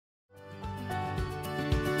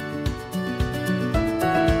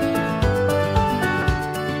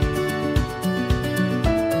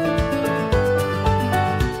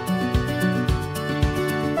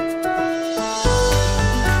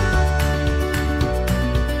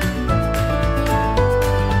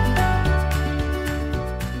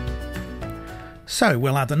So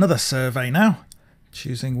we'll add another survey now,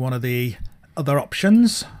 choosing one of the other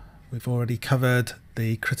options. We've already covered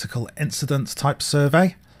the critical incidents type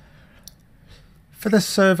survey. For this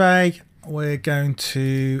survey, we're going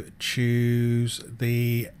to choose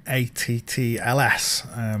the ATTLS.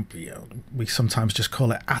 We sometimes just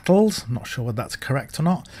call it ATTLS. I'm not sure whether that's correct or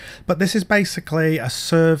not. But this is basically a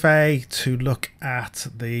survey to look at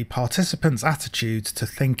the participants' attitudes to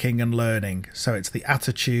thinking and learning. So it's the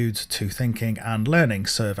attitudes to thinking and learning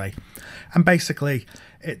survey. And basically,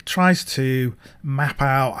 it tries to map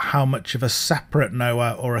out how much of a separate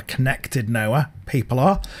knower or a connected knower people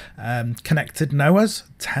are. Connected knowers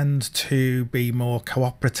tend to be more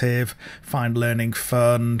cooperative, find learning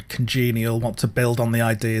fun, congenial, want to build on the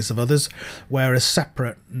ideas of others, whereas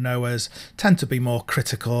separate knowers tend to be more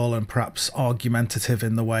critical and perhaps argumentative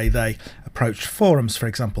in the way they approach forums, for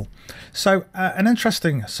example. So an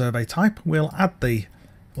interesting survey type. We'll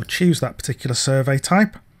choose that particular survey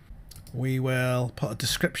type. We will put a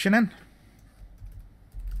description in.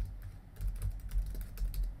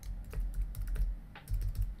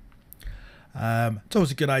 It's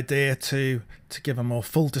always a good idea to give a more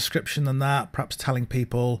full description than that, perhaps telling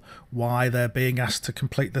people why they're being asked to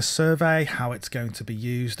complete this survey, how it's going to be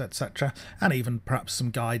used, etc., and even perhaps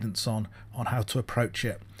some guidance on how to approach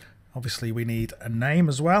it. Obviously, we need a name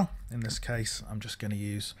as well. In this case, I'm just going to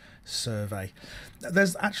use survey.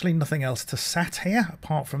 There's actually nothing else to set here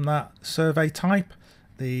apart from that survey type.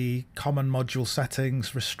 The common module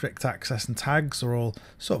settings, restrict access and tags are all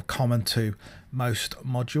sort of common to most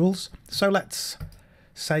modules. So let's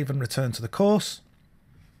save and return to the course,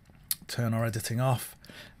 turn our editing off,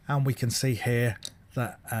 and we can see here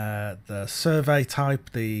that the survey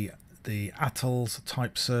type, the ATTLS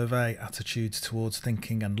type survey, attitudes towards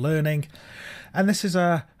thinking and learning. And this is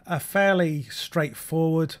a fairly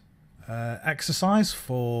straightforward exercise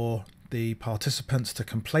for the participants to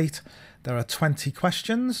complete. There are 20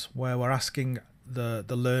 questions where we're asking the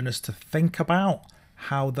learners to think about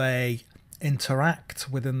how they interact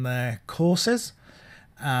within their courses,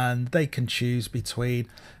 and they can choose between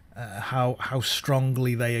how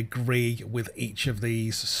strongly they agree with each of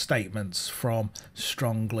these statements, from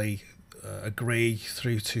strongly agree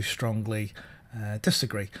through to strongly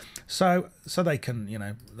disagree. So they can,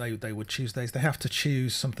 they would choose these. They have to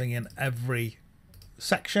choose something in every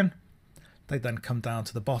section. They then come down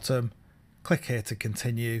to the bottom, click here to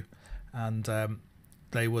continue, and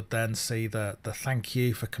they would then see the thank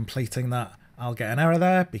you for completing that. I'll get an error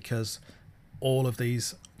there because all of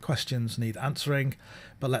these questions need answering,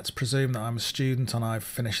 but let's presume that I'm a student and I've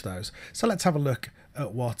finished those. So let's have a look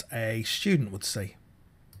at what a student would see.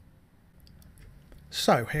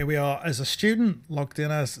 So here we are as a student, logged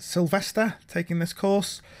in as Sylvester, taking this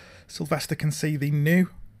course. Sylvester can see the new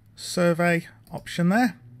survey option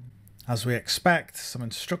there. As we expect, some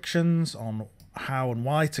instructions on how and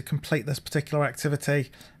why to complete this particular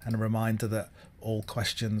activity, and a reminder that all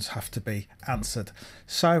questions have to be answered.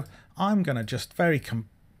 So I'm going to just very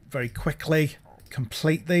quickly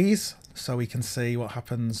complete these so we can see what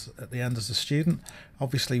happens at the end as a student.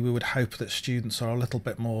 Obviously, we would hope that students are a little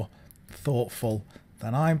bit more thoughtful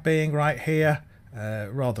than I'm being right here,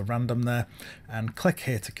 rather random there, and click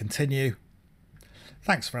here to continue.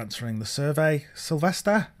 Thanks for answering the survey,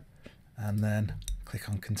 Sylvester, and then click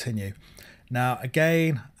on continue. Now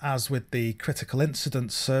again, as with the critical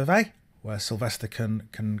incidents survey, where Sylvester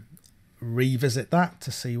can revisit that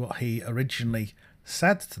to see what he originally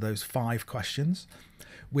said to those 5 questions.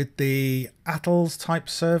 With the ATTLS type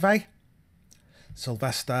survey,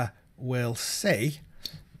 Sylvester will see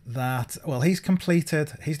that, well, he's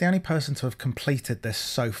the only person to have completed this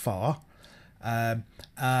so far,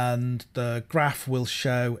 and the graph will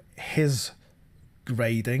show his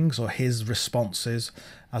gradings or his responses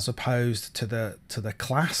as opposed to the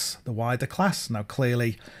class, the wider class. Now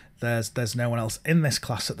clearly there's no one else in this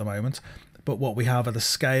class at the moment, but what we have are the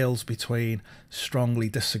scales between strongly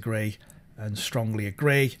disagree and strongly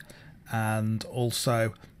agree, and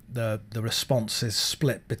also the responses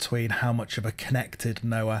split between how much of a connected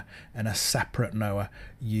knower and a separate knower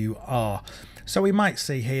you are. So we might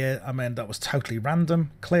see here, I mean, that was totally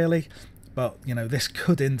random, clearly, but this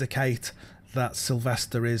could indicate that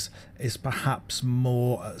Sylvester is perhaps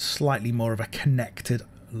slightly more of a connected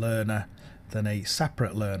learner than a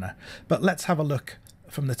separate learner. But let's have a look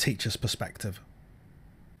from the teacher's perspective.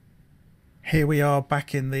 Here we are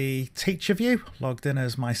back in the teacher view, logged in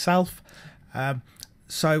as myself.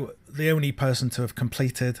 So the only person to have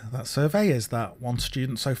completed that survey is that one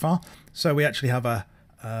student so far. So we actually have a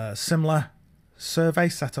similar survey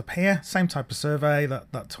set up here, same type of survey,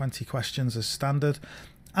 that 20 questions is standard.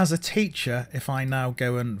 As a teacher, if I now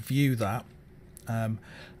go and view that,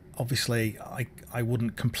 Obviously, I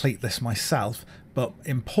wouldn't complete this myself, but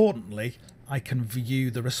importantly, I can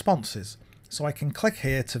view the responses. So I can click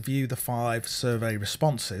here to view the 5 survey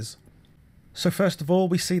responses. So first of all,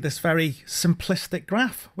 we see this very simplistic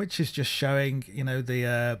graph, which is just showing, you know,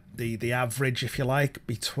 the average, if you like,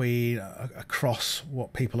 between across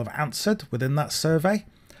what people have answered within that survey.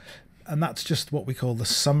 And that's just what we call the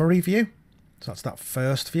summary view. So that's that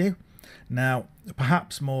first view. Now,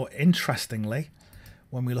 perhaps more interestingly,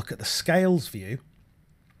 when we look at the scales view,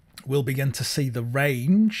 we'll begin to see the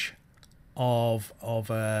range of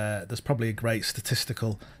there's probably a great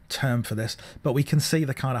statistical term for this, but we can see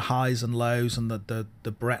the kind of highs and lows and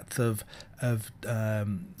the breadth of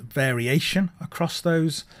variation across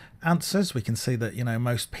those answers. We can see that, you know,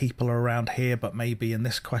 most people are around here, but maybe in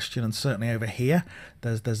this question and certainly over here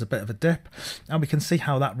there's a bit of a dip, and we can see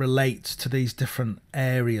how that relates to these different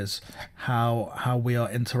areas, how we are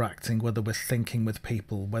interacting, whether we're thinking with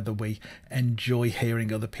people, whether we enjoy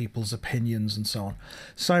hearing other people's opinions and so on.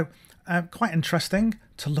 So quite interesting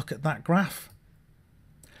to look at that graph.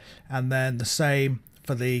 And then the same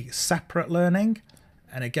for the separate learning,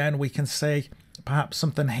 and again we can see perhaps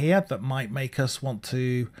something here that might make us want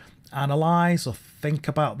to analyze or think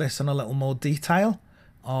about this in a little more detail,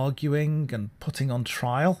 arguing and putting on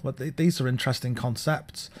trial. But these are interesting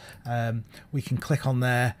concepts. We can click on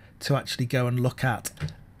there to actually go and look at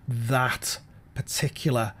that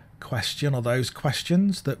particular question or those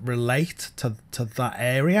questions that relate to that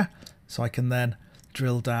area. So I can then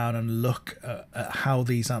drill down and look at how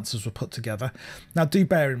these answers were put together. Now, do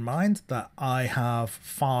bear in mind that I have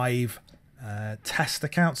 5 test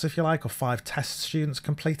accounts, if you like, or 5 test students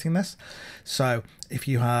completing this. So if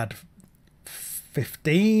you had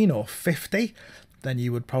 15 or 50, then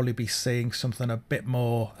you would probably be seeing something a bit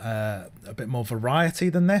more variety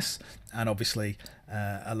than this, and obviously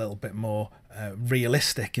a little bit more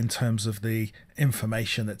realistic in terms of the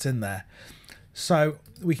information that's in there. So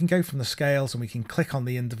we can go from the scales and we can click on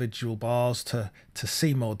the individual bars to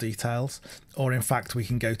see more details, or in fact we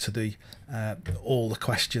can go to the all the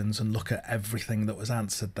questions and look at everything that was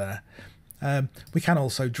answered there. We can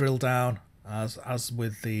also drill down, as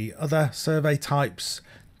with the other survey types,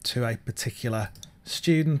 to a particular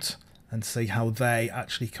student and see how they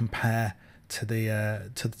actually compare to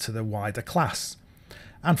the wider class.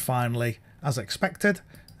 And finally, as expected,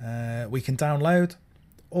 we can download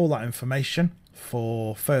all that information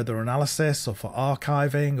for further analysis or for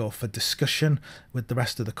archiving or for discussion with the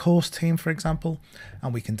rest of the course team, for example,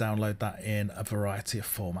 and we can download that in a variety of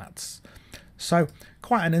formats. So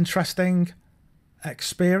quite an interesting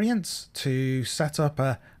experience to set up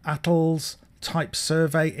a ATTLS type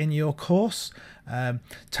survey in your course.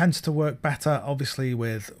 Tends to work better obviously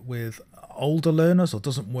with older learners, or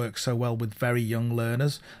doesn't work so well with very young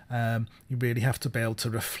learners. You really have to be able to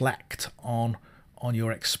reflect on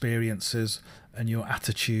your experiences and your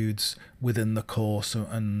attitudes within the course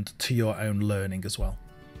and to your own learning as well.